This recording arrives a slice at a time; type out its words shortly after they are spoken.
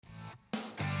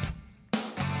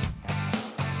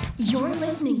You're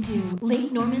listening to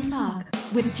Lake Norman Talk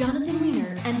with Jonathan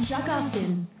Weiner and Chuck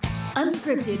Austin.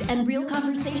 Unscripted and real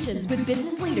conversations with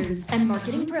business leaders and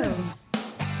marketing pros.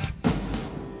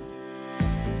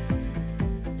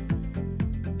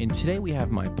 And today we have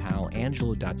my pal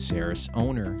Angelo Datseris,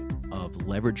 owner of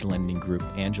Leverage Lending Group.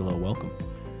 Angelo, welcome.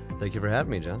 Thank you for having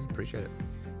me, John. Appreciate it.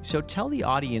 So tell the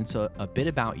audience a bit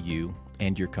about you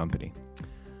and your company.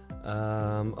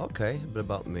 Okay, a bit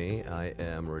about me. I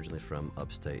am originally from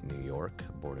upstate New York,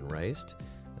 born and raised.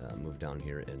 Moved down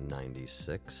here in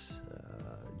 96.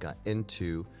 Got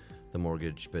into the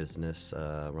mortgage business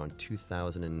around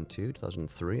 2002,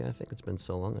 2003, I think. It's been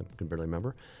so long, I can barely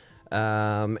remember.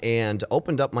 And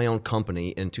opened up my own company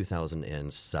in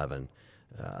 2007,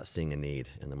 seeing a need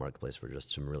in the marketplace for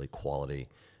just some really quality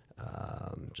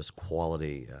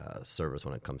service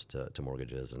when it comes to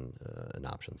mortgages and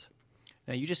options.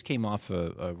 Now, you just came off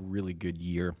a really good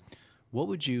year. What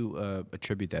would you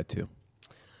attribute that to?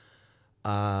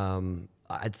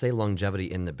 I'd say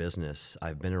longevity in the business.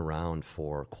 I've been around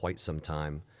for quite some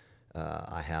time.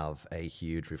 I have a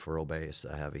huge referral base.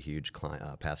 I have a huge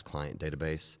past client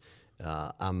database.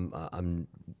 I'm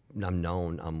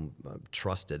known. I'm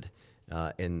trusted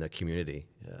in the community.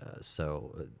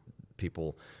 So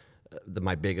people.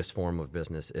 My biggest form of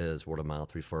business is word of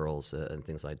mouth referrals and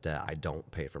things like that. I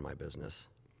don't pay for my business.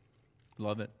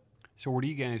 Love it. So where do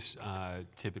you guys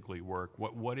typically work?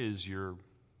 What is your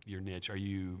niche? Are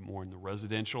you more in the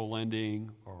residential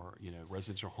lending, or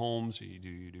residential homes? Or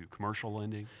you do commercial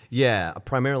lending? Yeah,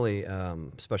 primarily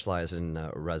specialize in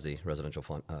residential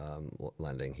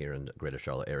lending here in the greater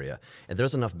Charlotte area. And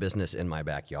there's enough business in my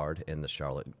backyard in the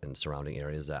Charlotte and surrounding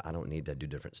areas that I don't need to do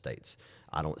different states.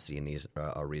 I don't see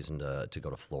a reason to go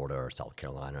to Florida or South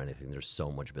Carolina or anything. There's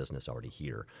so much business already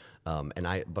here.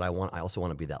 I also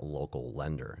want to be that local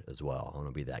lender as well. I want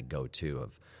to be that go-to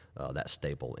of that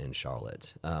staple in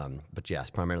Charlotte. But yes,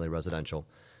 primarily residential.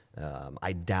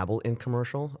 I dabble in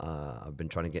commercial. I've been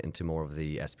trying to get into more of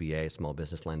the SBA, small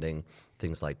business lending,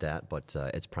 things like that, but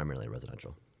it's primarily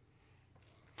residential.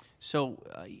 So,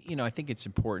 I think it's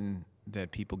important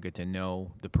that people get to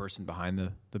know the person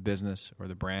behind the business or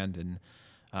the brand. And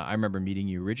I remember meeting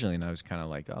you originally, and I was kind of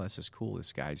like, oh, this is cool.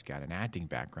 This guy's got an acting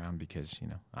background because,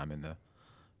 I'm in the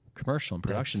commercial and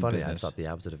production That's funny. business. I thought the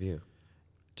opposite of you.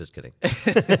 Just kidding.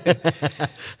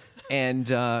 And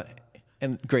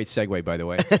great segue, by the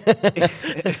way.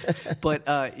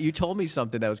 But you told me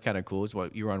something that was kind of cool.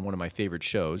 You were on one of my favorite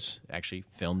shows, actually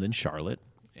filmed in Charlotte.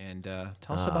 And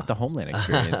tell us about the Homeland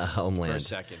experience Homeland. For a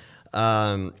second.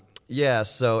 Yeah,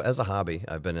 so as a hobby,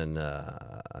 I've had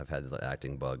the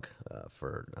acting bug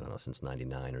for, since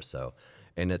 99 or so.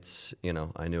 And it's,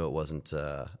 I knew it wasn't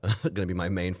going to be my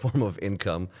main form of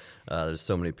income. There's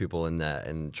so many people in that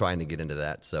and trying to get into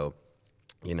that. So,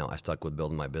 I stuck with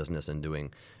building my business and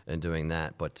doing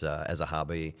that. But as a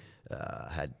hobby,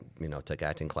 had, took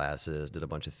acting classes, did a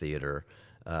bunch of theater.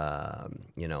 I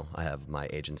have my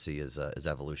agency is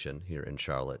Evolution here in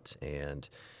Charlotte, and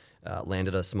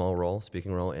landed a small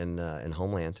speaking role in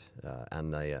Homeland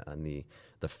on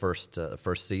the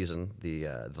first season,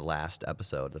 the last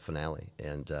episode, the finale,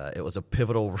 and it was a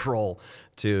pivotal role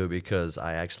too because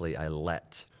I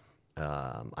let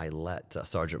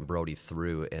Sergeant Brody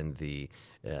through in the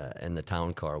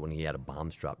town car when he had a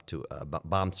bomb strapped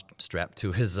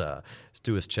to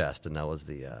his chest, and that was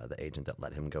the agent that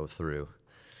let him go through.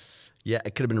 Yeah,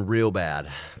 it could have been real bad.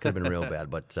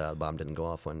 But the bomb didn't go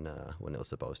off when it was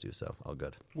supposed to, so all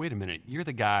good. Wait a minute. You're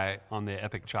the guy on the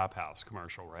Epic Chop House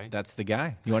commercial, right? That's the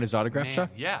guy. You want his autograph, Man,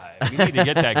 Chuck? Yeah, we need to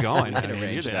get that going.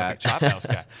 arrange You're the that. Epic Chop House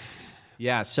guy.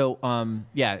 Yeah, so,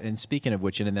 and speaking of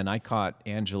which, and then I caught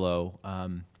Angelo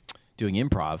doing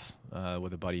improv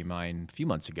with a buddy of mine a few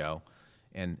months ago,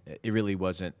 and it really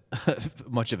wasn't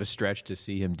much of a stretch to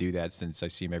see him do that since I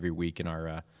see him every week in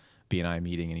our B&I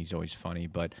meeting, and he's always funny,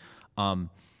 but...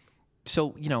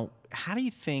 So, how do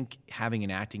you think having an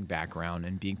acting background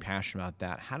and being passionate about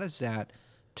that, how does that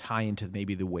tie into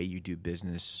maybe the way you do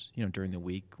business, during the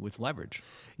week with Leverage?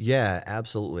 Yeah,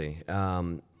 absolutely.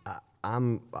 I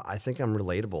think I'm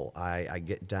relatable. I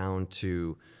get down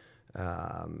to,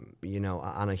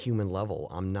 on a human level.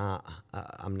 I'm not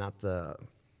the,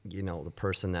 the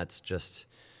person that's just,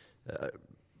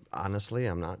 honestly,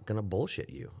 I'm not going to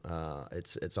bullshit you.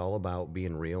 It's all about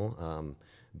being real,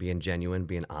 being genuine,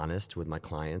 being honest with my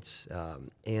clients,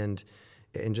 and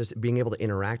just being able to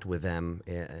interact with them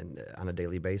and on a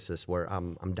daily basis where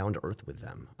I'm down to earth with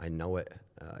them. I know it.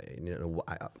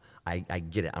 I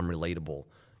get it. I'm relatable.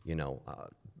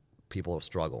 people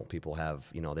struggle. People have,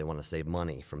 they want to save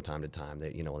money from time to time.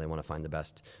 They want to find the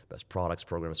best products,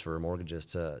 programs for mortgages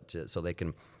so they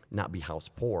can not be house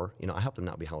poor. I help them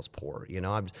not be house poor.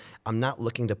 I'm not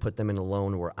looking to put them in a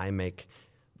loan where I make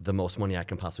the most money I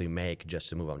can possibly make just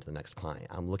to move on to the next client.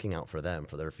 I'm looking out for them,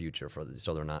 for their future,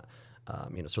 so they're not,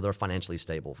 so they're financially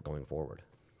stable going forward.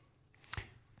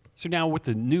 So now with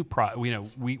the new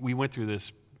we went through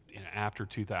this after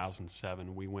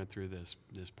 2007. We went through this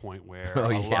point where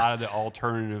a lot of the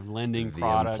alternative lending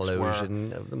products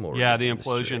implosion of the mortgage the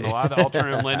industry. implosion. A lot of the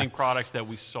alternative lending products that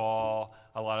we saw,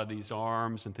 a lot of these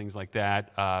ARMs and things like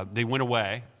that, they went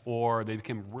away or they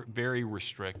became very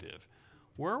restrictive.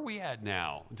 Where are we at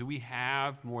now? Do we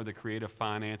have more of the creative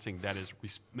financing that is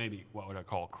maybe what would I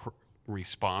call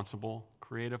responsible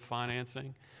creative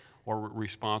financing, or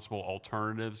responsible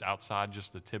alternatives outside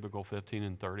just the typical 15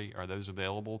 and 30? Are those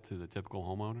available to the typical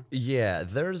homeowner? Yeah,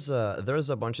 there's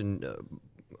a bunch of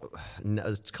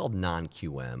it's called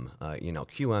non-QM.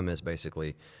 QM is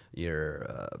basically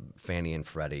your Fannie and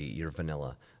Freddie, your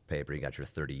vanilla paper. You got your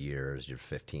 30 years, your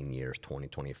 15 years, 20,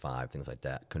 25, things like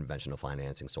that. Conventional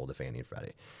financing sold to Fannie and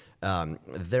Freddie.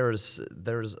 There's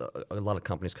a lot of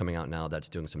companies coming out now that's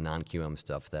doing some non-QM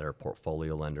stuff that are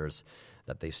portfolio lenders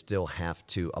that they still have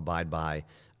to abide by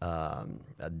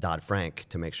Dodd-Frank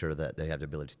to make sure that they have the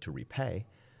ability to repay.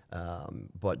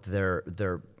 But they're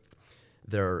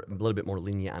a little bit more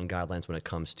lenient on guidelines when it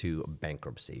comes to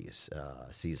bankruptcies,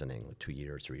 seasoning, 2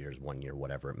 years, 3 years, 1 year,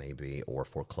 whatever it may be, or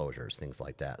foreclosures, things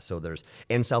like that. So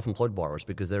and self-employed borrowers,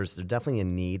 because there's definitely a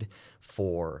need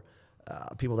for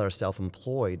people that are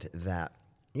self-employed that,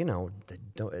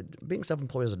 being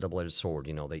self-employed is a double-edged sword.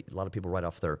 A lot of people write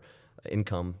off their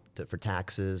income for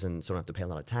taxes and so don't have to pay a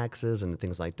lot of taxes and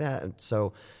things like that. And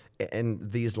so, and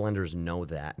these lenders know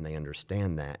that and they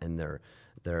understand that, and they're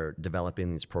developing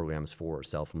these programs for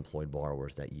self-employed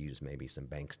borrowers that use maybe some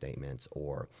bank statements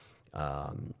or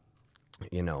 1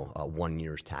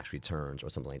 year's tax returns or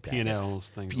something like that. P&Ls,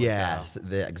 things like that. Yes,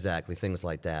 exactly, things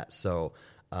like that. So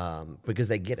because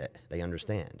they get it, they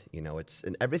understand.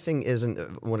 And everything isn't,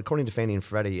 according to Fannie and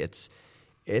Freddie, it's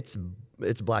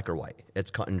black or white. It's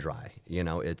cut and dry.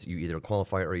 It's you either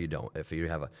qualify or you don't.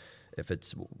 If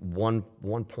it's one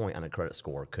point on a credit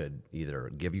score could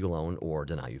either give you a loan or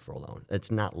deny you for a loan.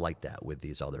 It's not like that with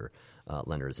these other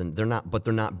lenders, and they're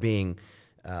not being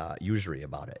usury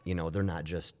about it. They're not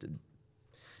just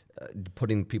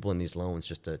putting people in these loans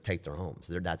just to take their homes.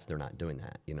 They're not doing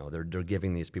that. They're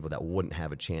giving these people that wouldn't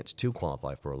have a chance to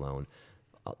qualify for a loan,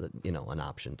 an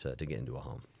option to get into a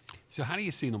home. So how do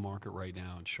you see the market right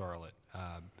now in Charlotte?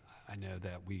 I know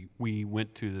that we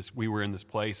went to this. We were in this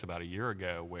place about a year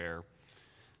ago where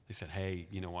they said, "Hey,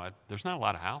 you know what? There's not a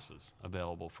lot of houses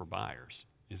available for buyers."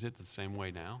 Is it the same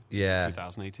way now? Yeah.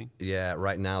 2018. Yeah.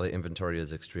 Right now, the inventory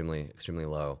is extremely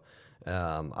low.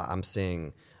 I'm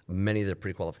seeing many of the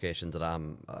pre-qualifications that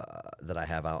I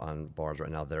have out on bars right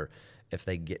now. If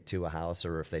they get to a house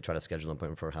or if they try to schedule an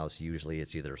appointment for a house, usually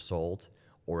it's either sold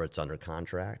or it's under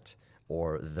contract,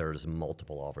 or there's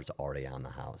multiple offers already on the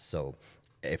house. So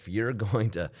if you're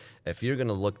going to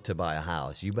look to buy a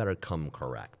house, you better come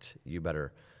correct. You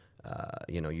better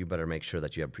make sure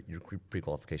that you have your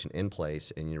pre-qualification in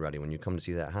place and you're ready when you come to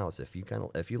see that house. If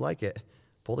you like it,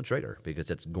 pull the trigger, because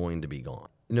it's going to be gone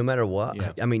no matter what.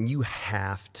 Yeah. I mean, you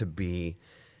have to be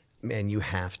in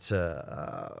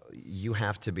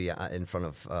front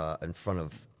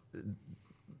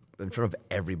of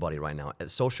everybody right now.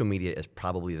 Social media is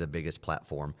probably the biggest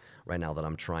platform right now that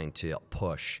I'm trying to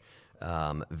push.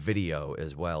 Video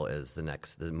as well as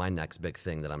my next big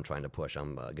thing that I'm trying to push.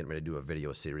 I'm getting ready to do a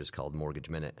video series called Mortgage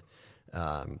Minute.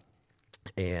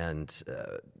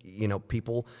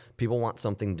 People want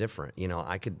something different.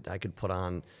 I could put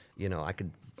on, I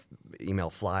could email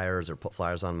flyers or put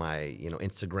flyers on my,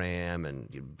 Instagram and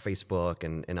Facebook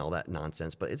and all that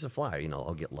nonsense, but it's a flyer,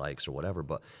 I'll get likes or whatever.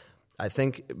 But I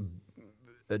think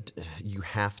you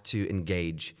have to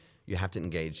engage your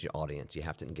audience. You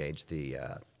have to engage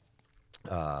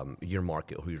your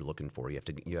market, who you're looking for. You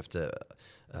have to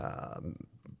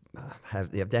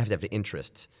have the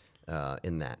interest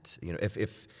in that.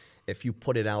 If you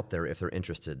put it out there, if they're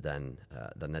interested, then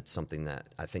that's something that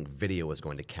I think video is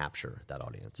going to capture that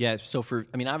audience. Yeah. So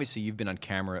obviously you've been on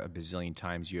camera a bazillion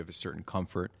times. You have a certain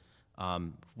comfort.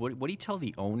 What do you tell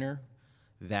the owner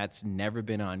that's never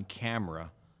been on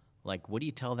camera? Like, what do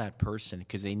you tell that person?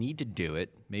 Because they need to do it.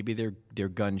 Maybe they're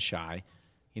gun shy.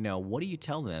 What do you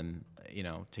tell them,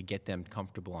 to get them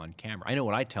comfortable on camera? I know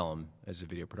what I tell them as a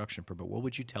video production pro, but what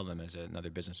would you tell them as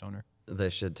another business owner? They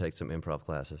should take some improv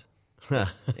classes.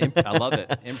 I love it.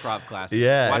 Improv classes.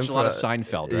 Yeah, Watch a lot of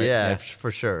Seinfeld, right? Yeah,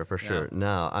 for sure.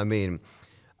 No, I mean,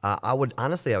 I would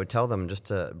tell them just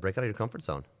to break out of your comfort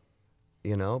zone.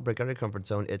 Break out of your comfort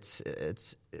zone. It's.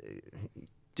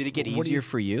 Did it get easier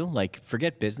for you? Like,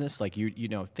 forget business. Like,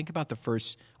 think about the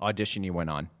first audition you went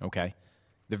on, okay?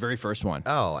 The very first one.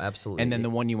 Oh, absolutely. And then the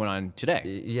one you went on today.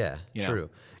 Yeah, true.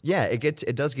 Yeah,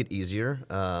 it does get easier.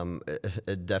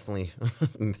 It definitely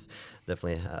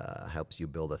helps you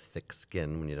build a thick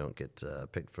skin when you don't get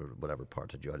picked for whatever part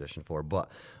that you audition for. But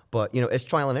it's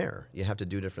trial and error. You have to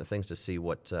do different things to see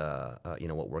what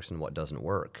works and what doesn't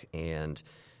work. And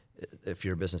if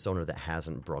you're a business owner that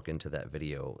hasn't broke into that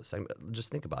video segment,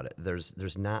 just think about it.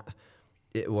 There's not,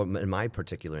 in my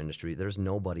particular industry, there's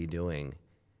nobody doing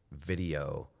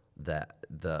video that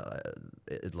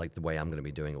like the way I'm going to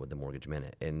be doing it with the Mortgage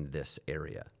Minute in this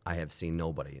area. I have seen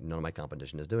nobody. None of my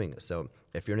competition is doing it. So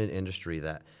if you're in an industry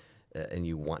that and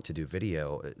you want to do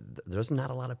video, there's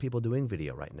not a lot of people doing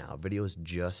video right now. Video is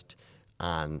just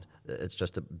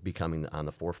becoming on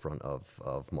the forefront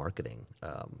of marketing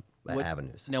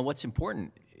avenues. Now, what's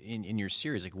important in your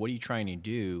series? Like, what are you trying to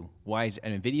do?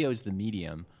 And video is the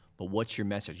medium, but what's your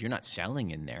message? You're not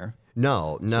selling in there.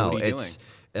 No. So what are you it's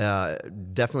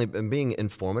definitely being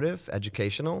informative,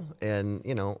 educational, and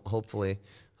hopefully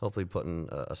putting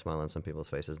a smile on some people's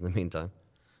faces in the meantime.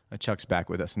 Chuck's back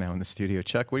with us now in the studio.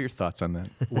 Chuck, what are your thoughts on that?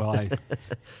 Well,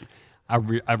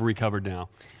 I've recovered now.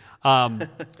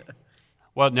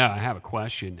 Well, no, I have a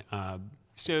question.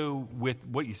 So with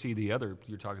what you see you're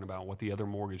talking about what the other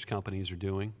mortgage companies are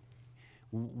doing,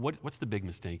 what's the big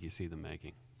mistake you see them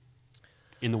making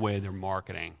in the way they're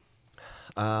marketing?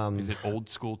 Is it old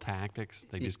school tactics?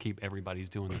 They just keep everybody's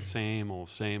doing the same old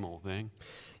thing?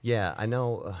 Yeah, I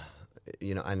know.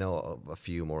 I know a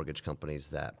few mortgage companies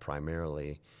that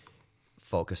primarily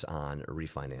focus on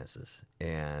refinances,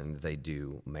 and they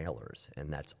do mailers,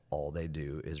 and that's all they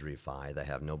do is refi. They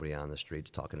have nobody on the streets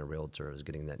talking to realtors,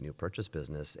 getting that new purchase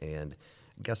business, and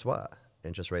guess what?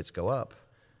 Interest rates go up,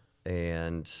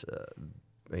 and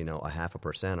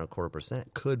 0.5% or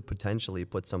 0.25% could potentially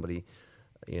put somebody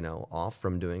off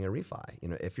from doing a refi.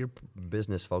 If your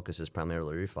business focus is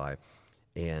primarily refi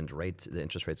and the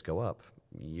interest rates go up,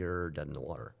 you're dead in the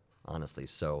water, honestly.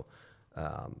 So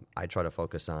I try to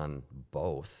focus on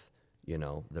both.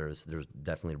 There's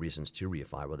definitely reasons to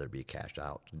refi, whether it be cash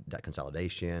out, debt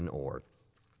consolidation, or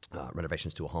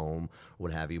renovations to a home,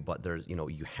 what have you. But there's,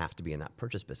 you have to be in that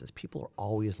purchase business. People are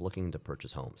always looking to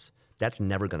purchase homes. That's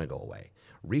never going to go away.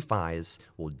 Refis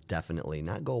will definitely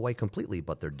not go away completely,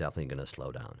 but they're definitely going to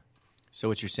slow down. So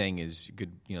what you're saying is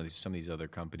good. Some of these other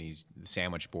companies, the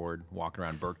sandwich board, walking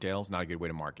around Birkdale is not a good way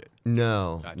to market.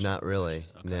 No, Gotcha. Not really.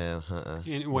 Okay. No.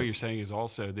 And what you're saying is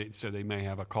also they may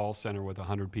have a call center with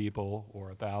 100 people or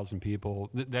 1,000 people.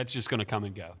 That's just going to come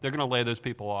and go. They're going to lay those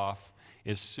people off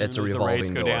as soon as the rates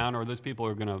go down, or those people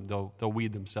are going to they'll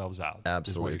weed themselves out.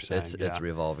 Absolutely, it's a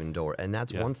revolving door, and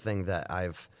that's one thing that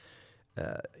I've.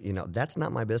 That's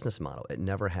not my business model. It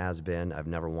never has been. I've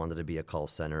never wanted to be a call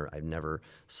center. I've never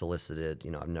solicited,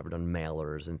 I've never done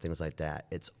mailers and things like that.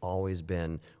 It's always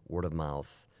been word of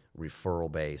mouth,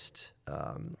 referral based,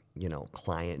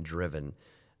 client driven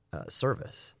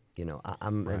service.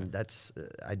 And that's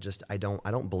I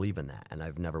don't believe in that, and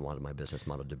I've never wanted my business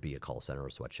model to be a call center or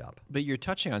a sweatshop. But you're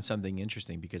touching on something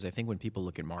interesting, because I think when people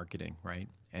look at marketing, right,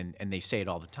 and they say it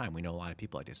all the time. We know a lot of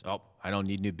people like this. Oh, I don't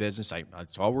need new business.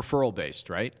 It's all referral based,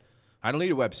 right? I don't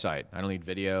need a website. I don't need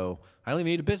video. I don't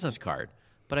even need a business card.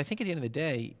 But I think at the end of the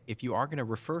day, if you are going to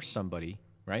refer somebody,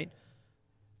 right?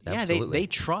 Absolutely. Yeah, they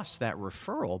trust that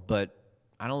referral, but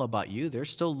I don't know about you. They're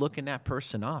still looking that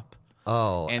person up.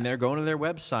 Oh, and they're going to their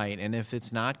website, and if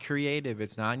it's not creative,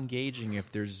 it's not engaging,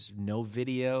 if there's no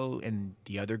video and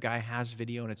the other guy has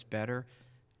video and it's better,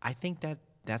 I think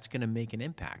that's going to make an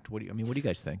impact. What do you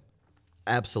guys think?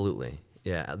 Absolutely.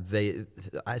 Yeah,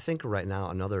 I think right now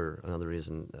another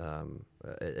reason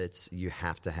it's you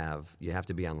have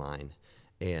to be online,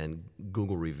 and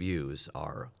Google reviews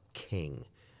are king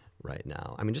right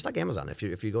now. I mean, just like Amazon. If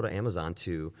you go to Amazon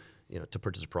to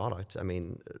purchase a product, I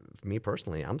mean, for me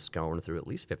personally, I'm scouring through at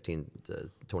least 15 to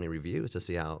 20 reviews to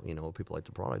see how people like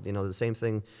the product. The same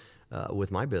thing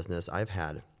with my business. I've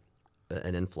had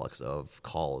an influx of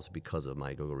calls because of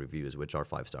my Google reviews, which are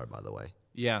 5-star, by the way.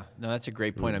 Yeah, no, that's a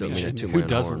great point. I mean, who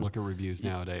doesn't look at reviews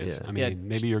nowadays? Yeah. I mean,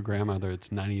 maybe your grandmother,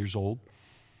 it's 90 years old.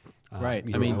 Right.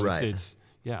 It's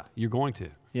you're going to.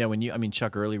 Yeah,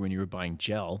 Chuck, earlier when you were buying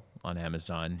gel on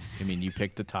Amazon, you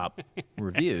picked the top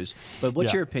reviews. But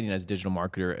what's your opinion as a digital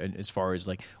marketer as far as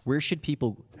where should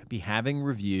people be having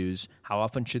reviews? How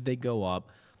often should they go up?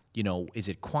 is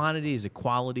it quantity? Is it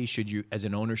quality? As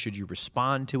an owner, should you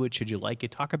respond to it? Should you like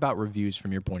it? Talk about reviews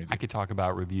from your point of view. I could talk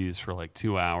about reviews for like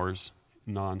 2 hours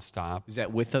nonstop. Is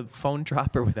that with a phone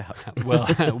drop or without? Well,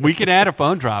 we could add a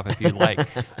phone drop if you'd like.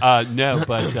 No,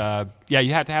 but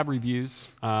you have to have reviews.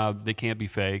 They can't be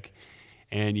fake,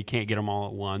 and you can't get them all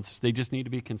at once. They just need to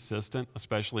be consistent,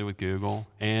 especially with Google.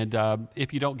 And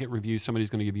if you don't get reviews, somebody's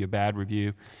going to give you a bad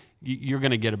review. You're going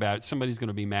to get somebody's going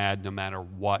to be mad no matter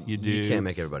what you do. You can't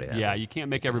make everybody happy. Yeah, you can't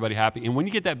make everybody happy. And when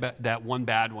you get that one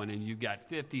bad one and you've got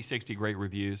 50, 60 great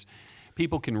reviews,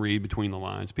 people can read between the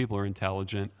lines. People are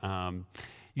intelligent.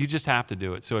 You just have to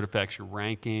do it. So it affects your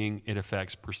ranking. It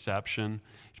affects perception.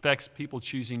 It affects people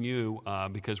choosing you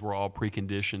because we're all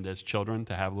preconditioned as children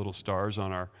to have little stars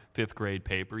on our 5th grade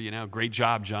paper. Great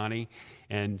job, Johnny.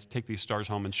 And take these stars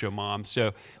home and show mom.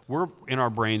 So we're in our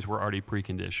brains, we're already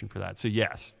preconditioned for that. So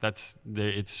yes,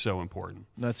 it's so important.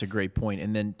 That's a great point.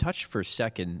 And then touch for a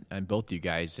second on both you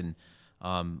guys, and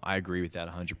I agree with that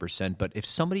 100%. But if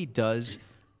somebody does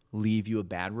leave you a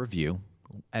bad review,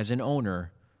 as an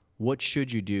owner, what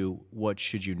should you do? What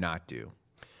should you not do?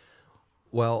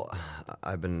 Well,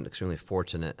 I've been extremely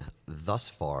fortunate thus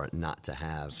far not to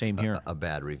have Same here. A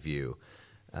bad review.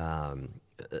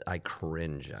 I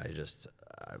cringe.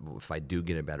 If I do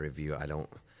get a bad review, I don't,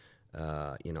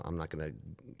 I'm not going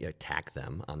to attack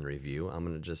them on the review. I'm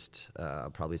going to just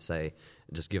probably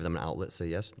just give them an outlet, say,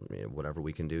 yes, whatever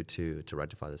we can do to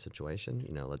rectify the situation.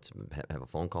 Let's have a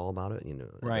phone call about it.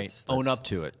 Right. Own up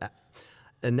to it.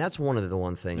 And that's one of the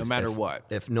one things. No matter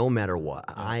what. No matter what.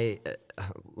 Yeah.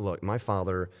 Look, my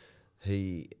father's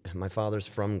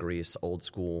from Greece, old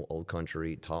school, old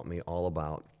country, taught me all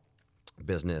about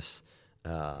business,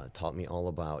 taught me all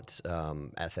about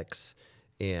ethics,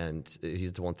 and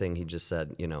he's the one thing he just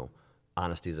said,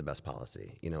 honesty is the best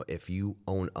policy. If you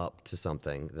own up to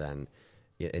something, then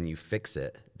and you fix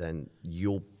it, then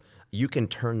you can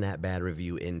turn that bad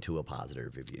review into a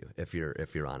positive review if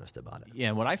you're honest about it. Yeah,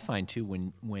 and what I find too,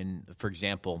 when for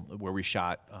example, where we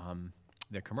shot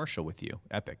the commercial with you,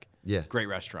 Epic. Yeah. Great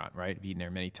restaurant, right? I've eaten there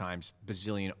many times,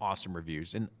 bazillion awesome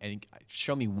reviews. And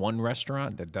show me one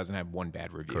restaurant that doesn't have one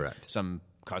bad review. Correct. Some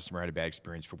customer had a bad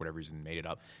experience for whatever reason, made it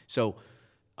up. So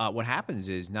what happens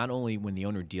is not only when the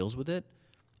owner deals with it,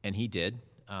 and he did,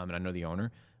 and I know the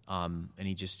owner, and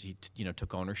he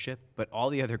took ownership, but all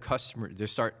the other customers,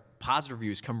 positive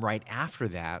reviews come right after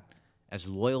that as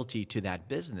loyalty to that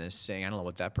business, saying, I don't know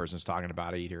what that person's talking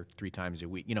about. I eat here 3 times a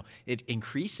week. It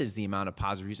increases the amount of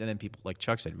positive reviews. And then people, like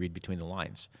Chuck said, read between the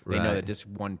lines. They know that this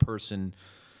one person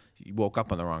woke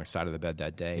up on the wrong side of the bed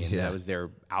that day, and that was their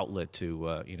outlet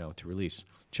to release.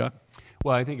 Chuck?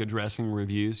 Well, I think addressing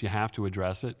reviews, you have to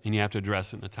address it, and you have to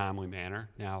address it in a timely manner.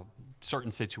 Now,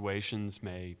 certain situations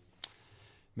may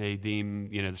deem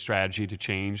the strategy to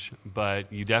change,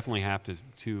 but you definitely have to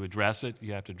address it.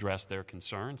 You have to address their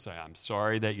concerns. Say, I'm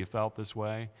sorry that you felt this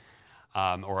way,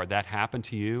 or that happened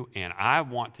to you, and I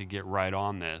want to get right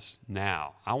on this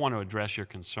now. I want to address your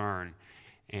concern,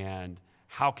 and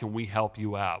how can we help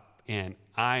you out? And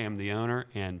I am the owner,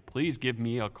 and please give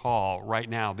me a call right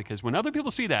now, because when other people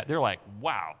see that, they're like,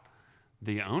 wow,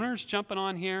 the owner's jumping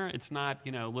on here. It's not,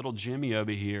 little Jimmy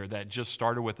over here that just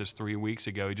started with us 3 weeks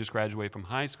ago. He just graduated from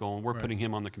high school, and we're putting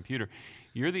him on the computer.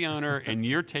 You're the owner, and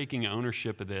you're taking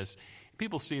ownership of this.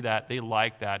 People see that. They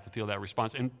like that, to feel that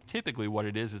response. And typically what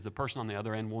it is the person on the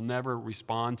other end will never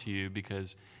respond to you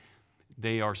because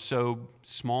they are so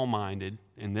small-minded.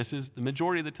 And this is the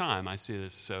majority of the time I see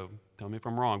this, so tell me if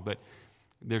I'm wrong. But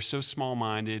they're so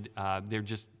small-minded.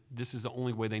 This is the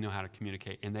only way they know how to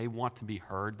communicate, and they want to be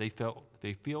heard. They feel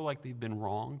like they've been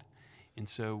wronged, and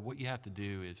so what you have to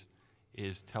do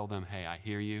is tell them, hey, I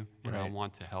hear you, and I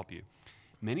want to help you.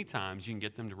 Many times you can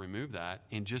get them to remove that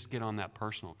and just get on that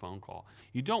personal phone call.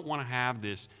 You don't want to have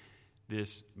this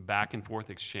back and forth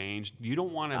exchange. You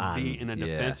don't want to be in a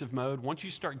defensive mode. Once you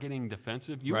start getting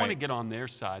defensive, you want to get on their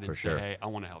side and say, hey, I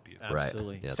want to help you.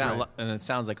 Absolutely. Right. Yeah, and it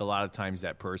sounds like a lot of times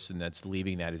that person that's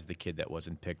leaving that is the kid that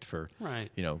wasn't picked for,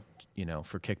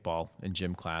 for kickball in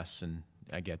gym class. And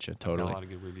I get you totally. Got a lot of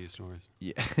good review stories.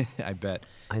 Yeah, I bet.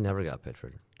 I never got picked for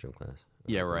gym class.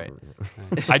 Yeah, right.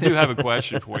 I do have a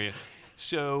question for you.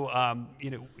 So,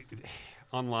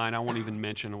 online, I won't even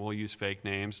mention, we'll use fake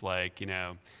names like,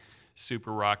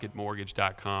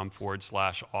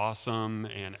 superrocketmortgage.com/awesome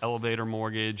and elevator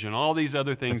mortgage and all these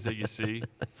other things that you see.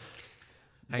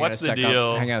 What's the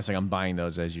deal? Hang on a second. I'm buying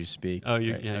those as you speak. Oh,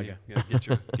 okay.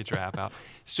 Get your app out.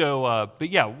 So,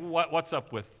 what's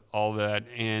up with all that?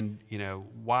 And,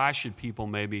 why should people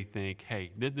maybe think, hey,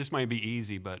 this might be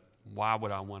easy, but why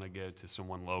would I want to go to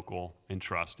someone local and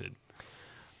trusted?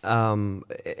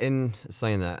 In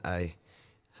saying that,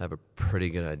 have a pretty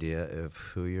good idea of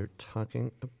who you're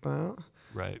talking about.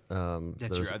 Right.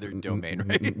 That's your other domain,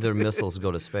 right? Their missiles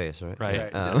go to space, right?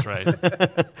 Right. That's right.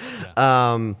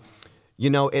 You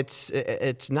know,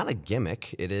 it's not a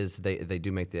gimmick. It is they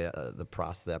do make the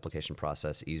application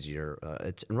process easier.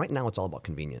 And right now it's all about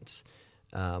convenience.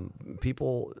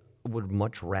 People would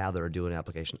much rather do an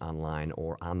application online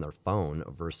or on their phone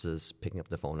versus picking up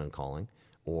the phone and calling,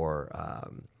 or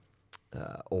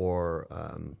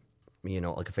you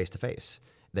know, like a face-to-face.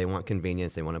 They want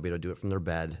convenience. They want to be able to do it from their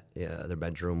bed, their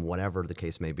bedroom, whatever the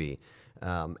case may be.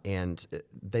 And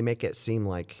they make it seem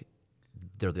like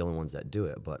they're the only ones that do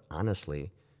it. But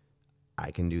honestly,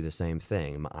 I can do the same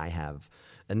thing.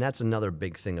 And that's another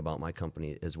big thing about my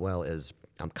company as well, is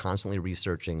I'm constantly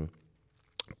researching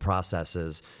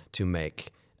processes to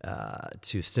make,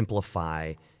 to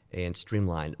simplify and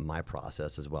streamline my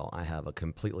process as well. I have a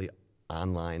completely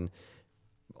online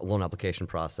loan application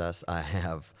process. I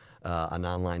have an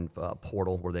online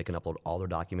portal where they can upload all their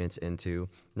documents into.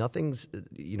 Nothing's,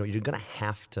 you know, you're going to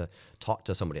have to talk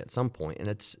to somebody at some point, and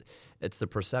it's the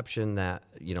perception that,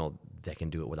 you know, they can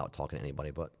do it without talking to anybody,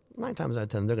 but 9 times out of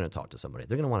 10, they're going to talk to somebody.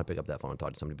 They're going to want to pick up that phone and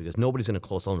talk to somebody, because nobody's going to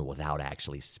close a loan without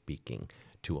actually speaking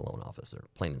to a loan officer,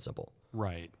 plain and simple.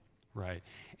 Right.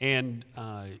 And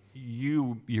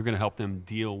you're going to help them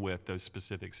deal with those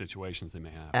specific situations they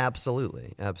may have.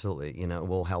 Absolutely. You know,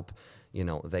 we'll help. You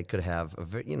know, they could have a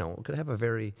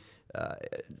very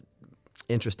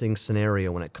interesting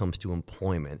scenario when it comes to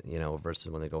employment, you know, versus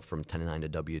when they go from 1099 to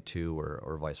W-2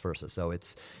 or vice versa. So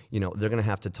it's, you know, they're going to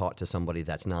have to talk to somebody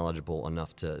that's knowledgeable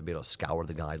enough to be able to scour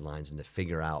the guidelines and to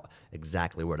figure out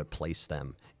exactly where to place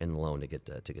them in the loan to get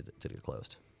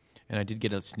closed. And I did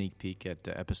get a sneak peek at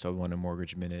episode 1 of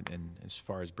Mortgage Minute, and as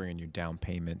far as bringing your down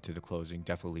payment to the closing,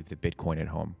 definitely leave the Bitcoin at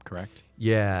home, correct?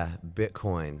 Yeah,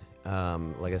 Bitcoin.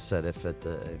 Like I said, if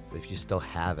you still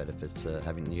have it, if it's you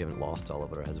haven't lost all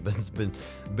of it or has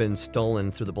been stolen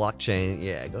through the blockchain,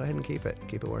 yeah, go ahead and keep it.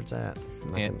 Keep it where it's at.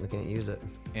 I can't use it.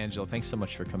 Angelo, thanks so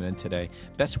much for coming in today.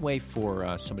 Best way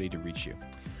for somebody to reach you?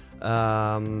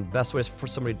 Best ways for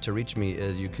somebody to reach me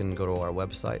is you can go to our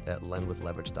website at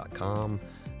lendwithleverage.com.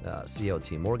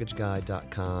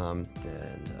 cotmortgageguy.com,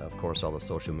 and of course all the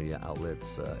social media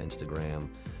outlets, Instagram,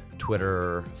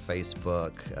 Twitter,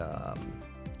 Facebook,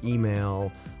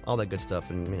 email, all that good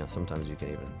stuff. And you know, sometimes you can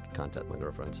even contact my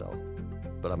girlfriend,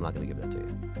 but I'm not going to give that to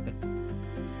you.